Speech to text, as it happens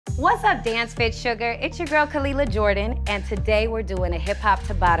What's up, Dance FitSugar? It's your girl, Kaleila Jordan, and today we're doing a hip-hop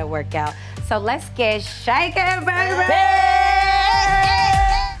Tabata workout. So let's get shaking, baby!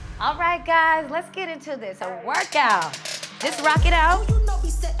 All right, guys, let's get into this, a workout. Just rock it out.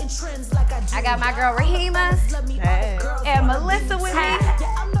 I got my girl, Rehima, and Melissa with me.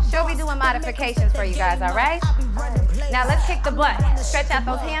 She'll be doing modifications for you guys, all right? Now let's kick the butt. Stretch out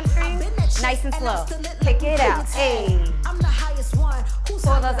those hamstrings, nice and slow. Kick it out, hey.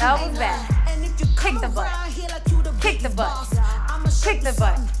 Pull those elbows back. Kick the butt. Kick the butt. Kick the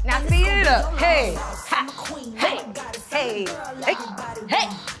butt. Now speed it up. Hey. Ha. Hey. Hey. Hey. Hey.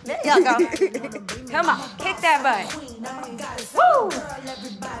 Y'all go. Come on. Kick that butt. Woo.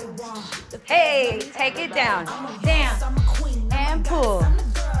 Hey. Take it down. Down. And pull.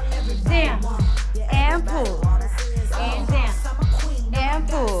 Down. And pull. And down. And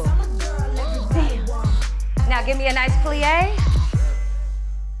pull. Down. Now give me a nice plie.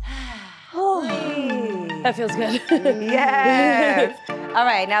 That feels good. Yes. All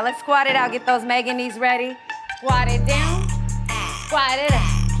right, now let's squat it out. Get those mega knees ready. Squat it down. Squat it up.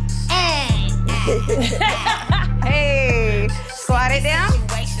 Hey. Squat it down.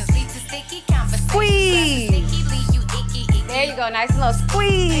 Squeeze. There you go. Nice and low.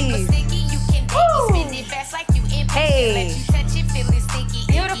 Squeeze. Woo. Hey.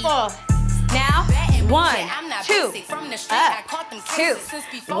 Beautiful. Now, 1, 2, up, 2,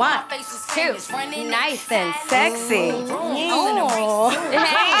 1, 2, nice and sexy. Oh,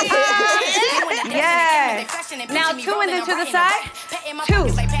 hey. Yes. Now 2 and then to the side. 2,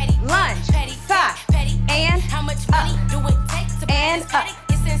 lunge, side, and up,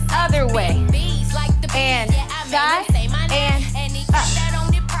 other way, and side, and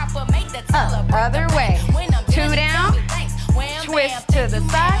up, other way. 2 down, twist to the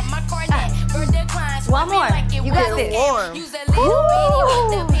side. One more. You got this.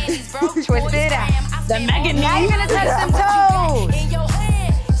 Woo. Twist it out. The mega knee. Now you're gonna touch some toes.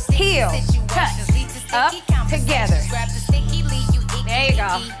 Heel, touch, up, together. There you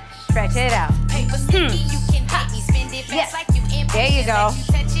go. Stretch it out. Yes. There you go.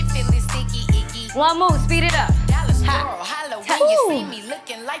 One move. Speed it up. Ha.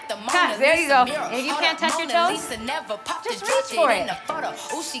 There you go. And if you can't touch your toes, just reach for it.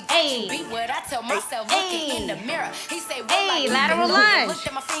 Hey. Hey, lateral lunge.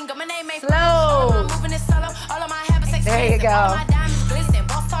 Slow. There you go.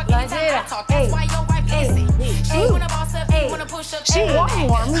 Lunge it up. Hey. Hey. She warm.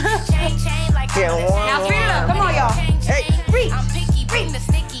 Now speed it up. Come on, y'all. Hey. Reach.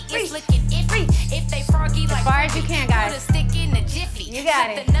 As far as you can, guys. You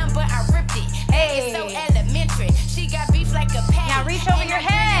got it. Hey. Now reach over your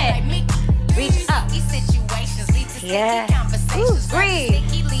head. Reach up. Yeah. Ooh, breathe.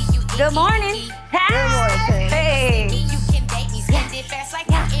 Good morning. Good morning. Hey.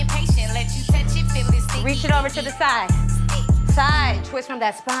 Reach it over to the side. Side. Twist from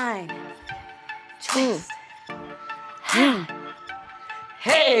that spine. Twist. Hey.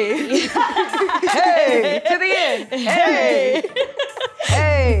 Hey. To the end. Hey.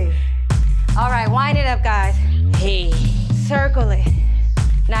 Hey. All right, wind it up, guys. Hey. Circle it.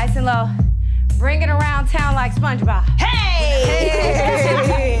 Nice and low. Bring it around town like SpongeBob. Hey.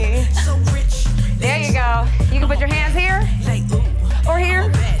 Hey. There you go. You can put your hands here, or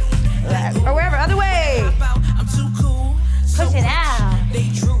here, or wherever. Other way. Push it out.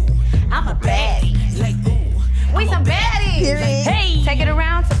 I'm a baddie. We some baddies. Hey. Take it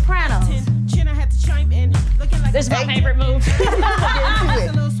around, soprano. This is my favorite move.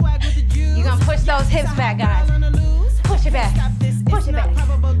 You're gonna push those hips back, guys. Push it back. Push it back.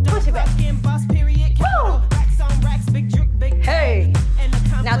 Push it back. Woo. Hey.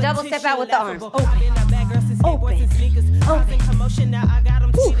 Now double step out with the arms. Open. Open. Open.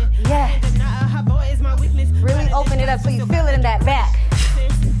 Woo. Yes. Really open it up so you feel it in that back.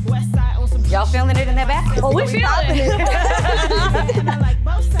 Y'all feeling it in that back? Oh, we feel it.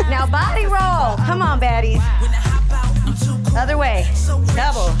 Now body roll. Come on, baddies. Other way.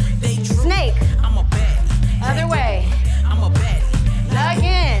 Double. Snake. Other way.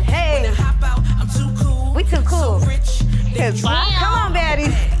 Again. Hey. We too cool. Come on,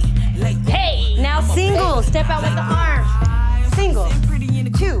 baddies. Hey. Now single. Step out with the arms. Single.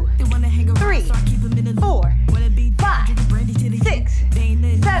 2, 3, 4, 5, 6,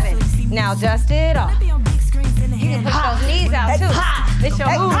 7. Now dust it off. You can push those knees out too. This your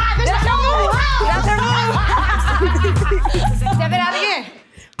move. That's your move. That's your move. Step it out again.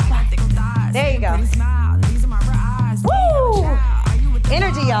 There you go. Woo!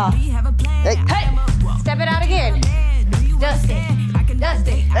 Energy, y'all. Hey. Step it out again. Dust it. Dust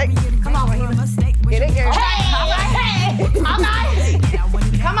it. Hey. Come on, Rehima. Get it, girl. Hey! All right. Hey! All right!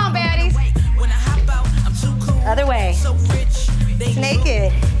 Come on, baddies. Other way. It's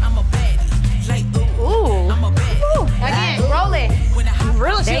naked. Ooh. Again, roll it.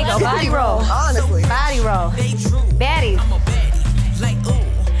 Really? There you go. Body roll. Honestly. Body roll. Baddies.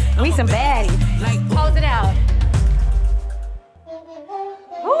 We some baddies. Close it out.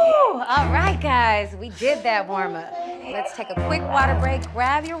 Ooh. All right, guys. We did that warm up. Let's take a quick water break.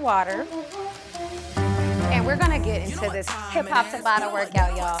 Grab your water. And we're gonna get into this hip-hop Tabata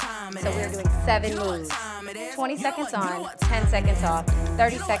workout, y'all. So we're doing 7 moves. 20 seconds on, 10 seconds off,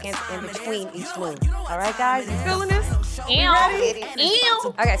 30 seconds in between each move. All right, guys, you feeling this? Ew.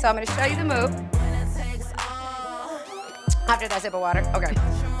 Ew. Okay, so I'm gonna show you the move. After that sip of water, okay.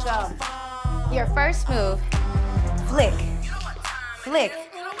 So, your first move, flick, flick,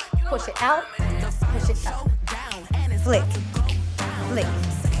 push it out, push it out, flick, flick,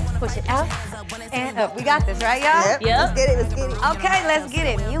 push it out, and up. We got this, right, y'all? Yep. Let's get it. Let's get it. Okay, let's get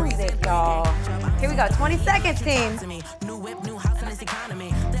it. Music, y'all. Here we go. 20 seconds, team. 5, 6,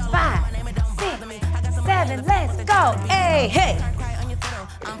 7, let's go. Hey, hey.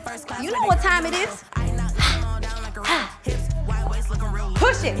 You know what time it is.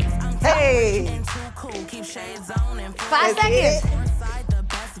 Push it. Hey. 5 seconds.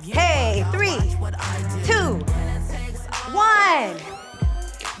 Hey, 3, 2, 1.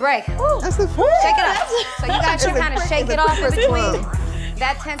 Break. That's the point. Shake it up. So you guys should kind of shake it off in That's the between. point.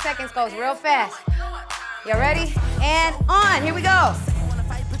 That 10 seconds goes real fast. You ready? And on. Here we go. Ha.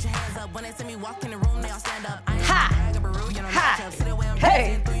 Ha.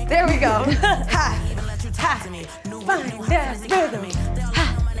 Hey. There we go. Ha. Ha. Find that rhythm. Ha.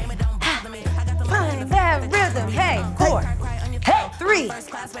 Ha. Find that rhythm. Hey. 4. Hey. 3.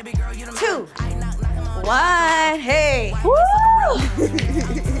 2. 1. Hey. Woo.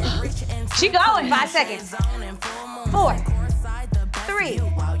 She going. 5 seconds. 4. 3,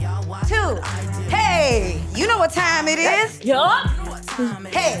 2, hey, you know what time it is. Yup.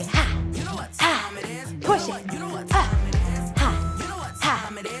 Hey, ha, ha, push it, ha, ha, ha,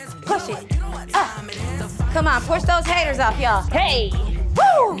 push it, come on, push those haters off, y'all. Hey.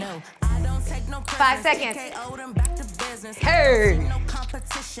 Woo! 5 seconds. Hey,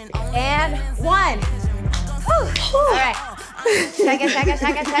 and 1. Whew. All right, check it, check it,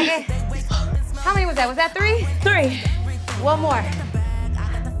 check it, check it. How many was that? Was that 3? 3. One more.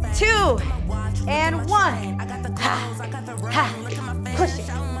 2 and 1. Ha, ha, push it.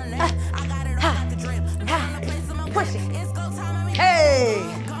 Ha, ha, ha, push it. Hey.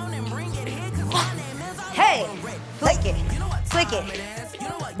 Hey, flick it, flick it.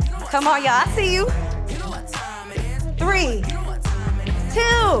 Come on, y'all, I see you. 3,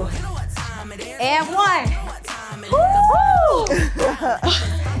 2, and 1. Woo!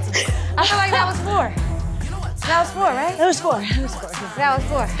 I feel like that was 4. That was 4, right? That was 4. That was 4. That was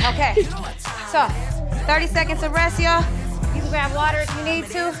 4. Okay. So, 30 seconds of rest, y'all. You can grab water if you need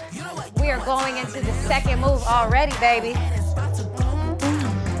to. We are going into the second move already, baby.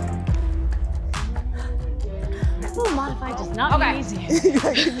 Ooh, modified does not Okay. be easy.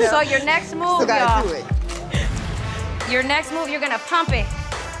 So your next move, Still gotta do y'all. it. Your next move, you're gonna pump it.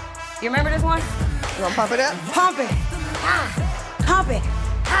 You remember this one? You wanna pump it up? Pump it. Ah. Pump it.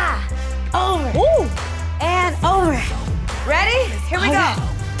 Ah. Over. Woo. And over. Ready? Here we go.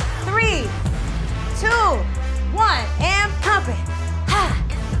 3, 2, 1, and pump it. Ha.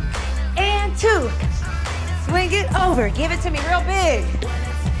 And 2. Swing it over. Give it to me real big.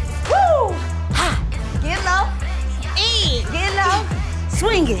 Woo. Ha. Get low. Get low.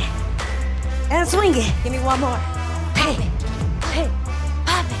 Swing it. And swing it. Give me one more. Hey. Hey.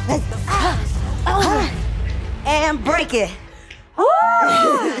 Pop it. Over. And break it. Woo.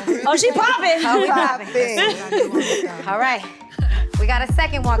 Oh, she popping. Oh, we popping. All right. We got a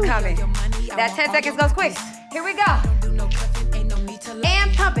second one coming. That 10 seconds goes quick. Here we go.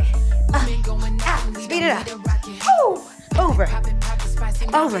 And pump it. Out. Speed it up. Woo. Over.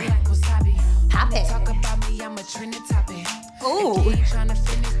 Over. Pop it. Ooh.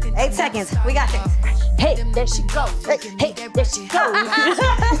 8 seconds. We got this. Hey, there she goes. Hey, there she goes.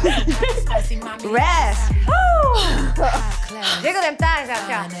 Rest. Woo. Jiggle them thighs out,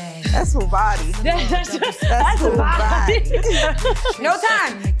 y'all. That's full body. That's full body. No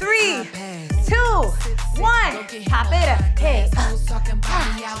time. 3, 2, 1. Pop it up. Hey.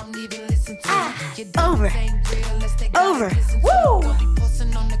 Over. Over. Woo.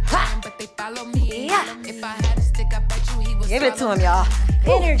 Ha. Yeah. Give it to him, y'all.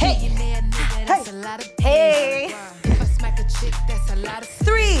 Energy. Hey. Hey. Hey.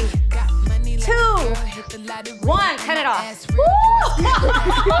 3, 2, 1. Cut it off.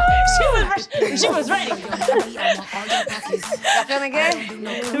 She was ready. Y'all feeling good?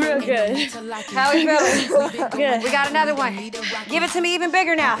 Real good. How we feeling? Good. We got another one. Give it to me even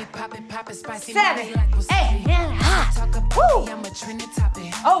bigger now. 7, 8, woo.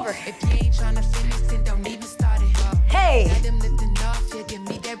 Over. Hey.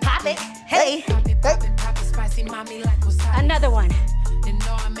 Pop it. Hey. Another one.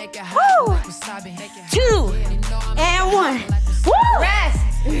 Woo. 2 and 1. Woo. Rest.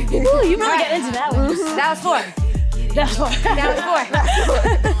 Ooh, you really got into that one. That was 4. That was 4. That was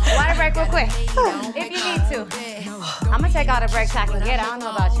 4. Water break real quick. If you need to. I'm gonna take all the breaks I can get. I don't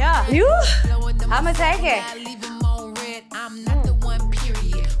know about y'all. You? I'm gonna take it.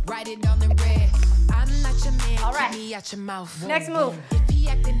 All right. Next move.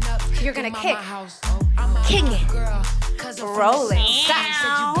 You're gonna kick. Kick it. Roll it.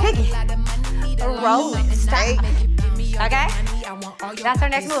 Stop. Kick it. Roll it. Stop. Okay? That's our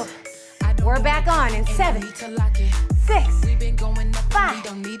next move. We're back on in 7, 6, 5,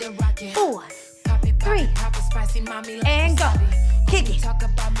 4, 3, and go. Kick it.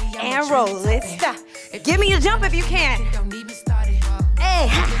 And roll it. Stop. Give me a jump if you can. Hey.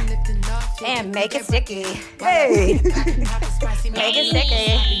 And make it sticky. Hey. Make it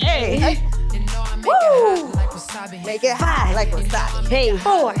sticky. Hey. Woo. Make it high like wasabi. Hey.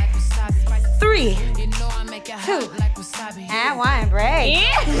 4, 3, 2, and 1. Break.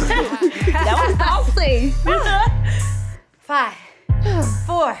 Yeah. That was saucy. 5,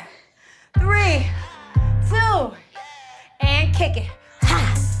 4, 3, 2, and kick it. Ha.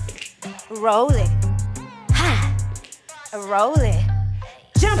 Roll it. Ha. Roll it.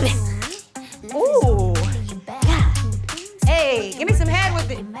 Jump it. Ooh. Yeah. Hey, give me some head with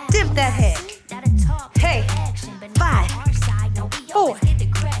it. Dip that head. Hey. 5, 4,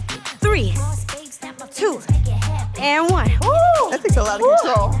 3, 2, and 1. Woo. That takes a lot of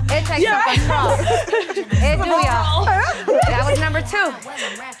control. It takes some control. It do, y'all. That was number 2.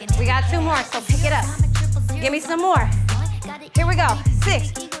 We got 2 more, so pick it up. Give me some more. Here we go.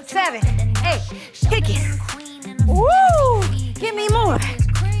 6, 7, 8. Kick it. Woo! Give me more.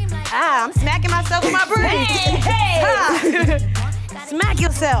 Ah, I'm smacking myself with my brain. Hey. Ah. Smack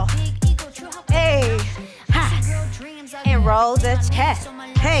yourself. Hey. Ha. And roll the chest.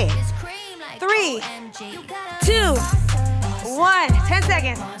 Hey. 3, 2, 1. 10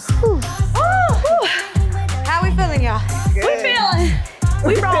 seconds. Woo. Woo. How we feeling, y'all? Good. We feeling.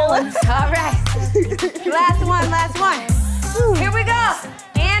 We rolling. All right. Last one, last one. Here we go.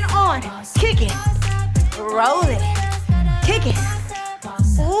 And on. Kick it. Roll it. Kick it.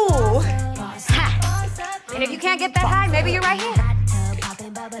 Ooh. Ha. And if you can't get that high, maybe you're right here.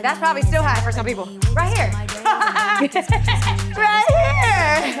 That's probably still high for some people. Right here. Right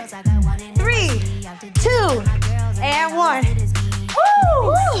here. 3, 2, and 1.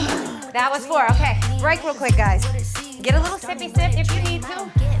 Woo. That was 4. Okay. Break real quick, guys. Get a little sippy sip if you need to.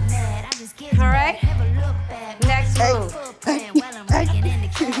 All right. Next move.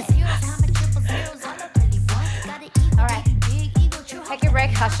 All right. Take your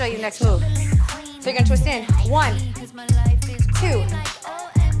break. I'll show you next move. So you're gonna twist in. 1, 2,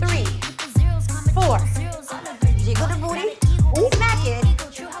 3, 4. Jiggle the booty. Smack it.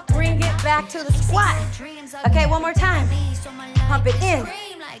 Bring it back to the squat. Okay, one more time. Pump it in.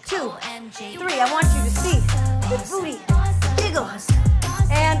 2, 3. I want you to see the booty jiggle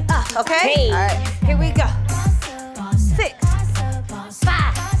and up. Okay. Hey. All right. Here we go. 6,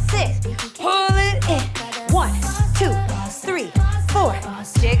 5, 6. Pull it in. 1, 2, 3, 4.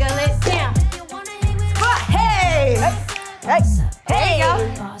 Jiggle it down. Squat. Hey. Hey. There you go.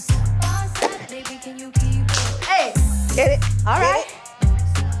 Hey. Get it. All right.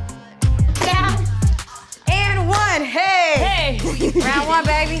 Down. And 1. Hey. Hey. Round 1,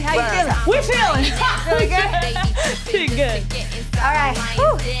 baby. How you feeling? We feeling. Feeling good? Pretty good. All right.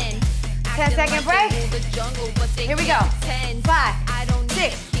 Whew. 10-second break. Here we go. 5,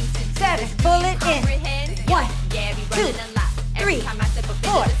 6, 7. Pull it in. 1, 2, 3,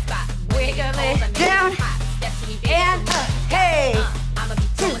 4. Wiggle it down and up. Hey.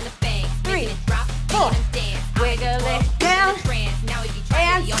 2, 3, 4. Wiggle it down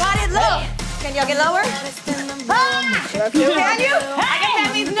and squat it low. Can y'all get lower? Ah! Can you? I guess that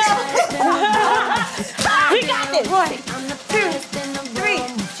means no. We got this. 1, 2, 3,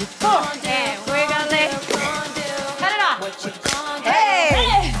 4. And wiggle it. Cut it off.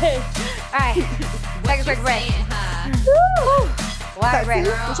 Hey. Hey. All right. Take a quick break. Woo. Water break.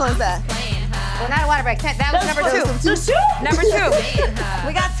 Which one's that? Well, not a water break. That was number 2. The shoe? Number 2.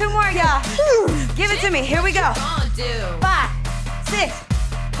 We got 2 more, y'all. Give it to me. Here we go. 5, 6.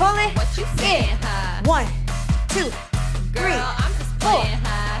 pull it in. 1, 2, 3, 4.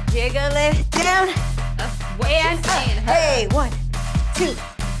 Jiggle it down and up. Hey, 1, 2,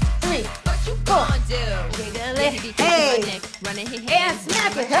 3, 4. Jiggle it, hey, and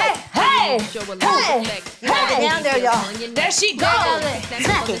snap it, hey, hey, hey, hey. Down there, y'all. There she goes. Jiggle it,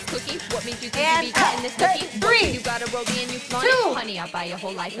 smack it, and up. 3, 2,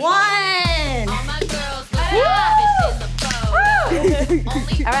 1. All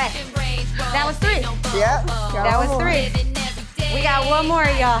right, that was 3. Yep. That was 3. We got one more,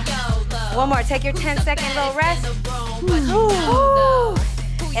 y'all. One more. Take your 10-second little rest. Woo.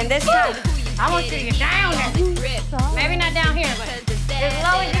 And this time, I want you to get down there. Maybe not down here, but as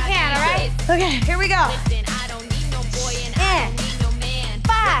low as you can, all right? Okay. Here we go. And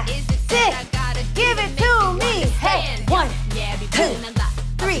 5, 6. Give it to me. Hey, 1, 2,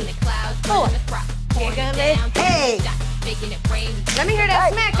 3, 4. Jiggle it. Hey. Let me hear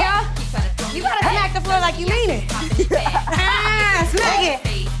that smack, y'all. You gotta smack the floor like you mean it. Smack it.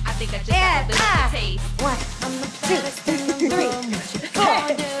 And 1, 2, 3, 4.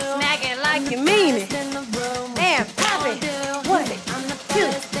 Smack it like you mean it. And pop it. 1,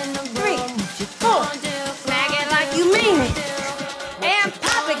 2, 3, 4. Smack it like you mean it. And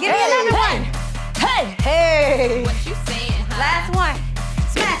pop it. Give me another one. Hey, hey. Last one.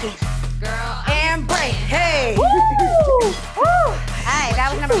 Smack it. And break. Hey. Woo. Woo. All right, that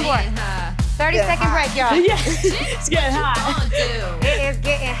was number 4. 30-second break, y'all. Yeah, it's getting hot. It is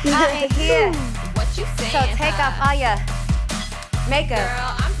getting hot in here. So take off all your makeup.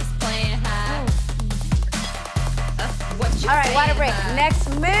 All right, water break. Next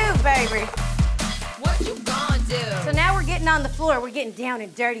move, baby. So now we're getting on the floor. We're getting down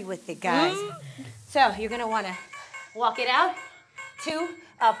and dirty with it, guys. So you're gonna wanna walk it out to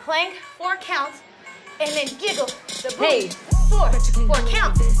a plank, 4 counts, and then jiggle the booty. 4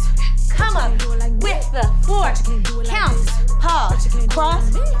 counts. Come up with the 4 counts. Pause,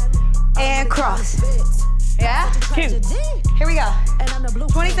 cross, and cross. Yeah? Cute. Here we go.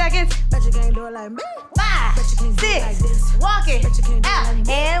 20 seconds. 5, 6, walk it out.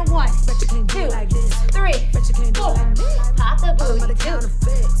 And 1, 2, 3, 4. Pop the booty. 2,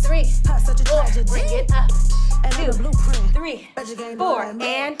 3, 4. Bring it up. 2, 3, 4.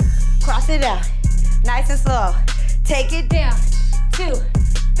 And cross it out. Nice and slow. Take it down. 2,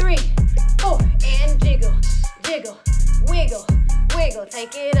 3, 4. And jiggle, jiggle, wiggle, wiggle.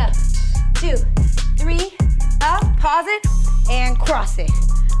 Take it up. 2, 3, up. Pause it and cross it.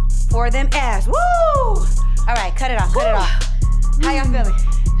 For them abs. Woo! All right, cut it off, cut it off. How y'all feeling?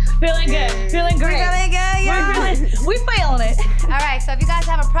 Feeling good. Feeling great. Feeling good, y'all? We feeling it. All right, so if you guys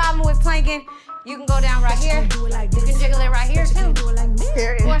have a problem with planking, you can go down right here. You can jiggle it right here too. 4,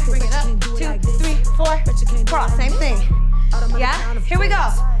 bring it up. 2, 3, 4. Cross, same thing. Yeah? Here we go.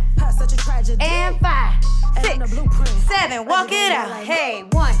 And 5, 6, 7. Walk it out. Hey,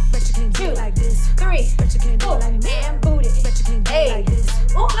 1, 2, 3, 4. And booty. Hey.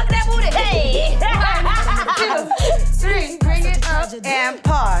 Ooh, look at that booty. Hey. 1, 2, 3. Bring it up and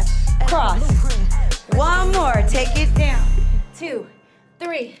pause. Cross. One more. Take it down. 2,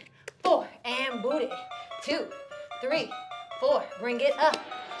 3, 4. And booty. 2, 3, 4. Bring it up.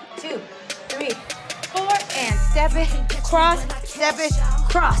 2, 3, 4. And step it. Cross. Step it.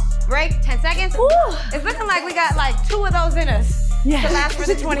 Cross. Break. 10 seconds. Woo. It's looking like we got like 2 of those in us to last for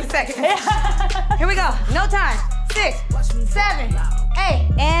the 20 seconds. Here we go. No time. 6, 7,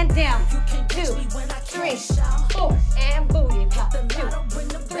 8. And down. 2, 3, 4. And booty pop. 2,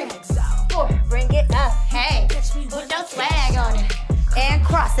 3, 4. Bring it up. Hey. Put your swag on it. And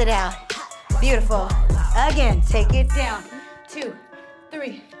cross it out. Beautiful. Again. Take it down. 2,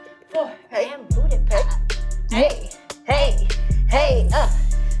 3, 4. And booty pop. Hey. Hey. Hey. Up.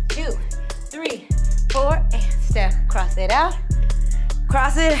 2, 3, 4. And step. Cross it out.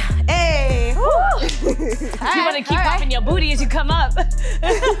 Cross it. Hey. Woo. You want to keep popping your booty as you come up.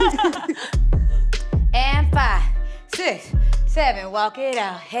 And 5, 6, 7. Walk it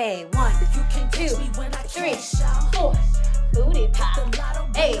out. Hey. 1, 2, 3, 4. Booty pop.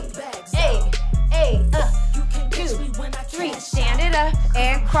 Hey. Hey. Hey. Up. 2, 3. Stand it up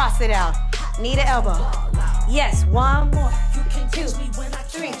and cross it out. Need an elbow. Yes. One more. 2,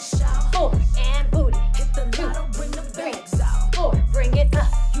 3, 4. And booty. 2, 3, 4. Bring it up.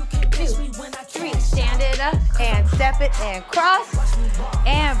 2, 3. Stand it up and step it and cross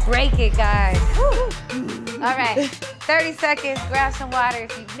and break it, guys. Woo. All right. 30 seconds. Grab some water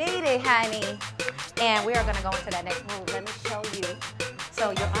if you need it, honey. And we are gonna go into that next move. Let me show you.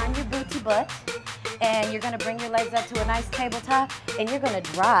 So you're on your booty butt, and you're gonna bring your legs up to a nice tabletop, and you're gonna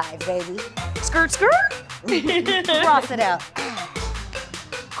drive, baby. Skirt, skirt. Cross it out.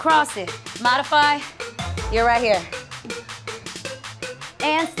 cross it. Modify, you're right here.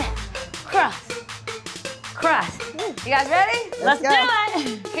 And step, cross, cross. You guys ready? Let's do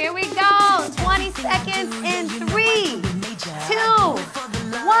it. Here we go. 20 seconds in 3, 2,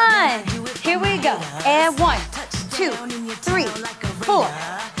 1. Here we go. And 1, 2, 3, 4.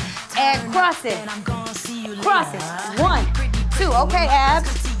 And cross it. Cross it. 1, 2. Okay,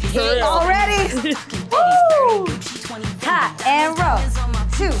 abs. Already. Woo! High and roll.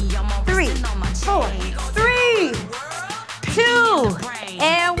 2, 3, 4. 3, 2,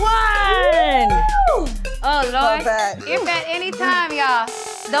 and 1. Oh, Lord. If at any time, y'all,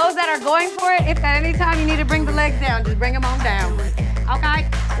 those that are going for it, if at any time you need to bring the legs down, just bring them on down. Okay?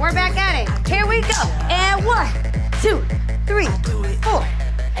 We're back at it. Here we go. And 1, 2, 3, 4.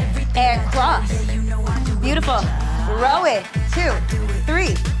 And cross. Beautiful. Row it. 2,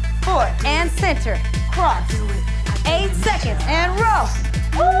 3, 4. And center. Cross. 8 seconds. And row.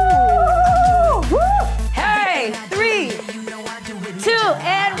 Woo! Woo! Hey! 3, 2,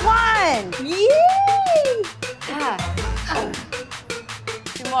 and 1. Yay!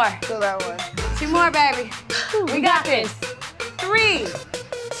 Two more. So that one. 2 more, baby. We got this. 3,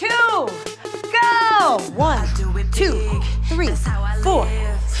 2, go! 1, 2, 3, 4.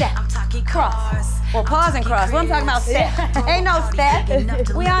 Step, cross. Well, pause and cross. What I'm talking about, step. Ain't no step.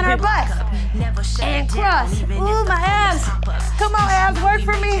 We on our butts. And cross. Ooh, my abs. Come on, abs, work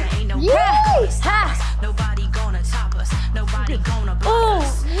for me. Yes. Ha. Ooh,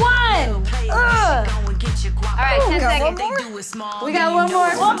 1. All right, 10 seconds. We got one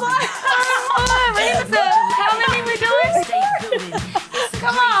more. One more. How many we doing?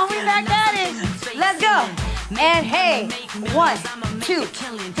 Come on, we back at it. Let's go. And hey, 1, 2,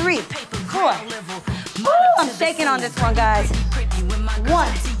 3, 4. Woo, I'm shaking on this one, guys.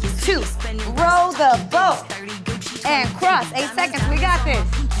 1, 2, roll the boat. And cross, 8 seconds, we got this.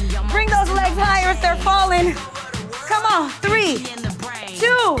 Bring those legs higher if they're falling. Come on, 3,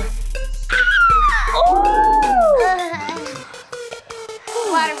 2.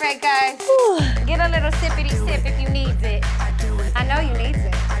 Water break, guys. Get a little sippity sip if you need it. I know you need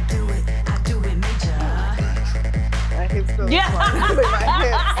it. My hips feel Yeah.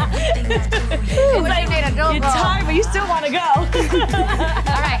 It's like you're tired, but you still want to go.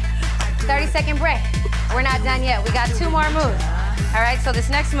 All right, 30-second break. We're not done yet. We got 2 more moves. All right, so this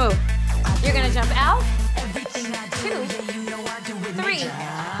next move, you're gonna jump out. 2, 3,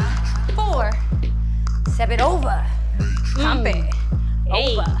 4. Step it over. Pump it.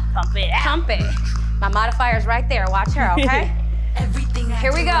 Hey, pump it out. Pump it. My modifier's right there. Watch her, okay?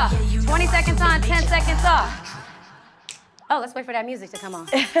 Here we go. 20 seconds on, 10 seconds off. Oh, let's wait for that music to come on.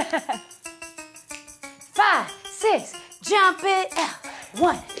 5, 6, jump it out.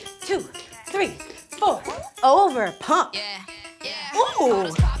 1, 2, 3, 4. Over, pump.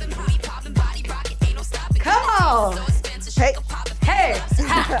 Ooh. Come on. Hey. Hey.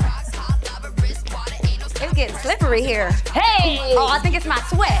 It's getting slippery here. Hey. Oh, I think it's my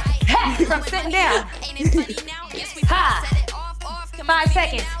sweat. Hey. From sitting down. Ha. 5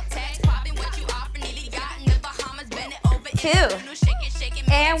 seconds. 2.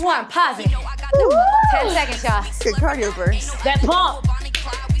 And 1. Pause it. 10 seconds, y'all. Good cardio burst. That pump.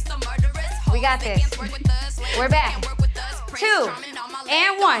 We got this. We're back. 2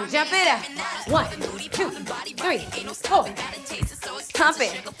 and 1. Jump it up. 1, 2, 3, 4. Pump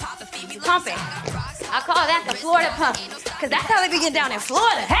it. Pump it. I call that the Florida pump, because that's how they be getting down in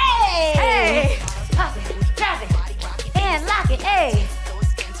Florida. Hey! Hey! Pump it, drop it, and lock it. Hey!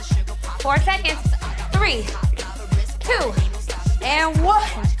 4 seconds. 3, 2, and 1.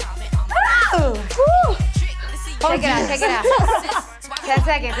 Woo! Woo! Check it out, check it out. 10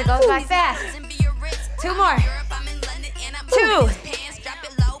 seconds, it goes by fast. 2 more. 2,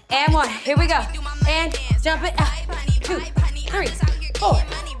 and 1. Here we go. And jump it up. 2, 3, 4.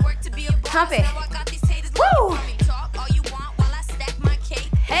 Pump it. Woo!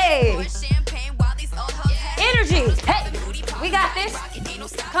 Hey! Energy. Hey! We got this.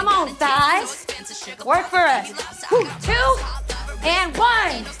 Come on, thighs. Work for us. 2 and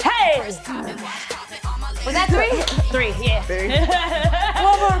 1. Hey! Was that 3? 3, yeah.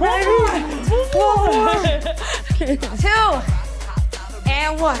 1 more, baby. 2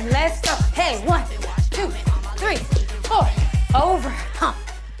 and 1. Let's go. Hey, 1, 2, 3, 4. Over. Hump.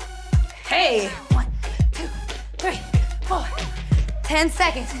 Hey. 1, 2, 3, 4. 10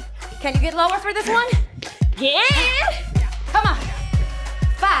 seconds. Can you get lower for this one? Yeah. Come on.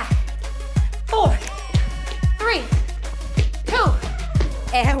 5, 4, 3, 2,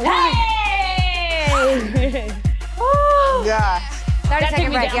 and 1. Hey. Woo. Gosh.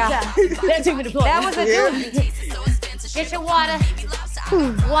 30-second break, y'all. That took me to play. That was a doozy. Get your water.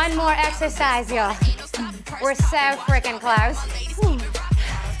 One more exercise, y'all. We're so freaking close.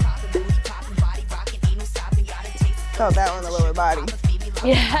 Felt that on the lower body.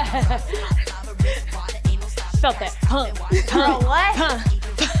 Yeah. Felt that. Girl, what?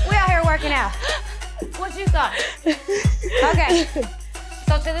 We out here working out. What you thought? Okay.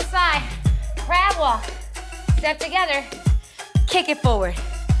 So to the side, crab walk. Step together. Kick it forward.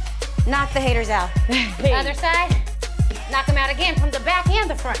 Knock the haters out. Hey. Other side. Knock them out again from the back and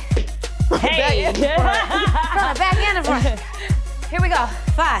the front. Hey. From the back and the front. Here we go.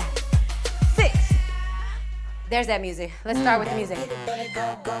 5, 6. There's that music. Let's start with the music.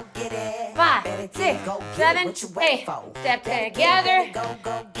 5, 6, 7, 8. Step together.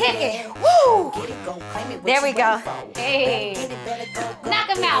 Kick it. Woo! There we go. Hey. Knock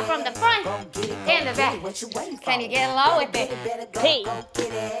them out from the front and the back. Can you get low with it? Hey.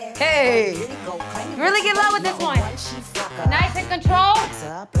 Hey. Really get low with this one. Nice and controlled.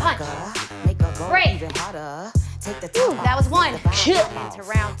 Punch. Break. That was 1. Into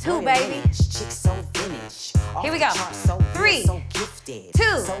round 2, baby. Here we go. 3,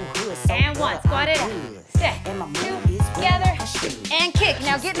 2, and 1. Squat it up. Step. 2, together, and kick.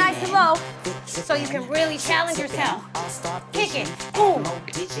 Now get nice and low so you can really challenge yourself. Kick it. Boom.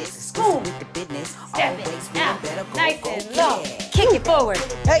 Boom. Step it. Now, nice and low. Kick it forward.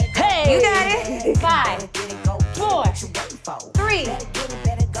 Hey. Hey. You got it. 5, 4, 3,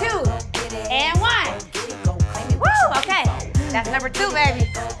 2, and 1. Woo, okay. That's number 2,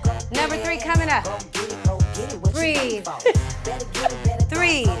 baby. Number 3 coming up. Breathe.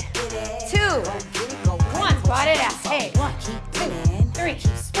 3, 2, 1. Squat it out. Hey, 1, 2, 3,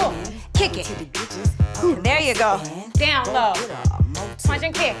 4. Kick it. There you go. Down low. Punch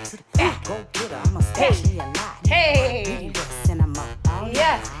and kick. Back. Hey.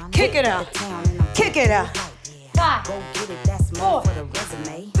 Yes. Kick it out. Kick it out. 5, 4,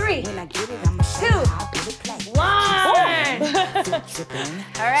 3, 2, 1.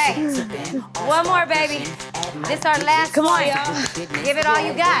 All right. One more, baby. This is our last one. Give it all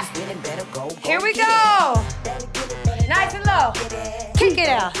you got. Here we go. Nice and low. Kick it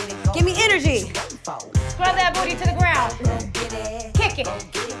out. Give me energy. Scrub that booty to the ground. Kick it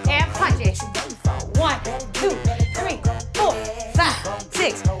and punch it. 1, 2, 3, 4, 5,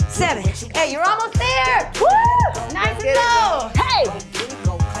 6, 7, 8. You're almost there. Woo! Nice and low. Hey.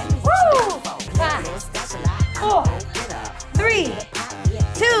 Woo! 5, 4, 3,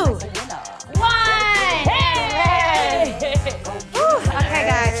 2, 1. Hey! Woo. Okay,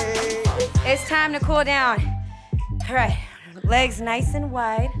 guys. It's time to cool down. All right. Legs nice and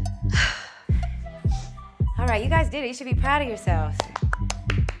wide. All right, you guys did it. You should be proud of yourselves.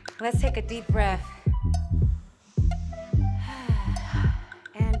 Let's take a deep breath.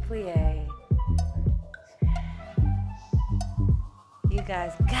 And plie. You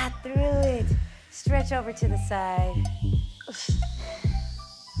guys got through it. Stretch over to the side.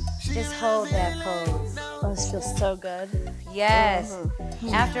 Just hold that pose. Oh, this feels so good. Yes.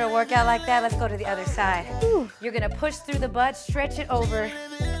 After a workout like that, let's go to the other side. You're gonna push through the butt, stretch it over.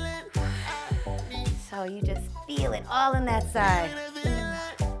 So you just feel it all in that side.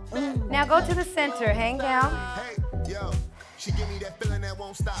 Now go to the center, hang down.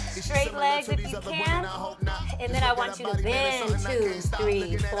 Straight legs if you can. And then I want you to bend 2,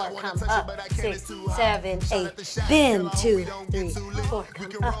 3, 4, come up. 6, 7, 8. Bend 2, 3, 4,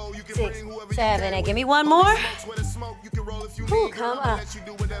 come up. 6, 7, 8. Give me one more. Ooh, come up.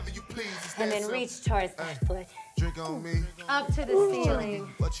 And then reach towards that foot. Up to the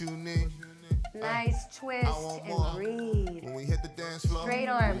ceiling. Nice twist and breathe. Straight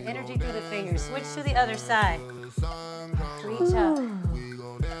arm, energy through the fingers. Switch to the other side. Reach up.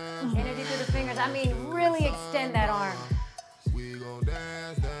 Energy through the fingers. I mean, really extend that arm.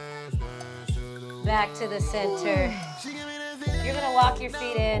 Back to the center. You're gonna walk your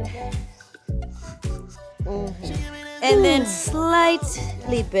feet in. And then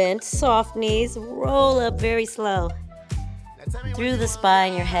slightly bent, soft knees, roll up very slow. Through the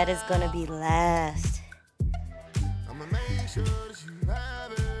spine, your head is gonna be last.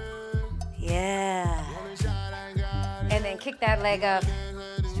 Yeah. And then kick that leg up.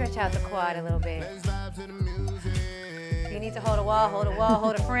 Stretch out the quad a little bit. If you need to hold a wall, hold a wall,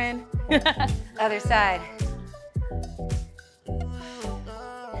 hold a friend. Other side.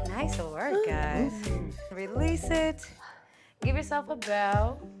 Nice work, guys. Release it. Give yourself a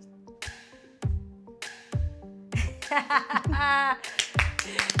bow.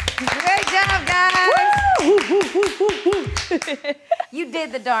 Great job, guys. You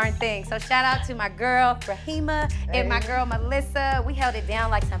did the darn thing. So shout out to my girl, Rehima, and my girl, Melissa. We held it down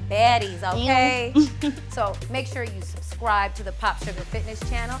like some baddies, okay? So make sure you subscribe. subscribe to the POPSUGAR Fitness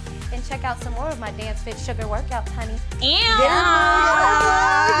channel and check out some more of my Dance FitSugar workouts, honey.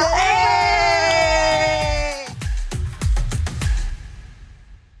 Yeah.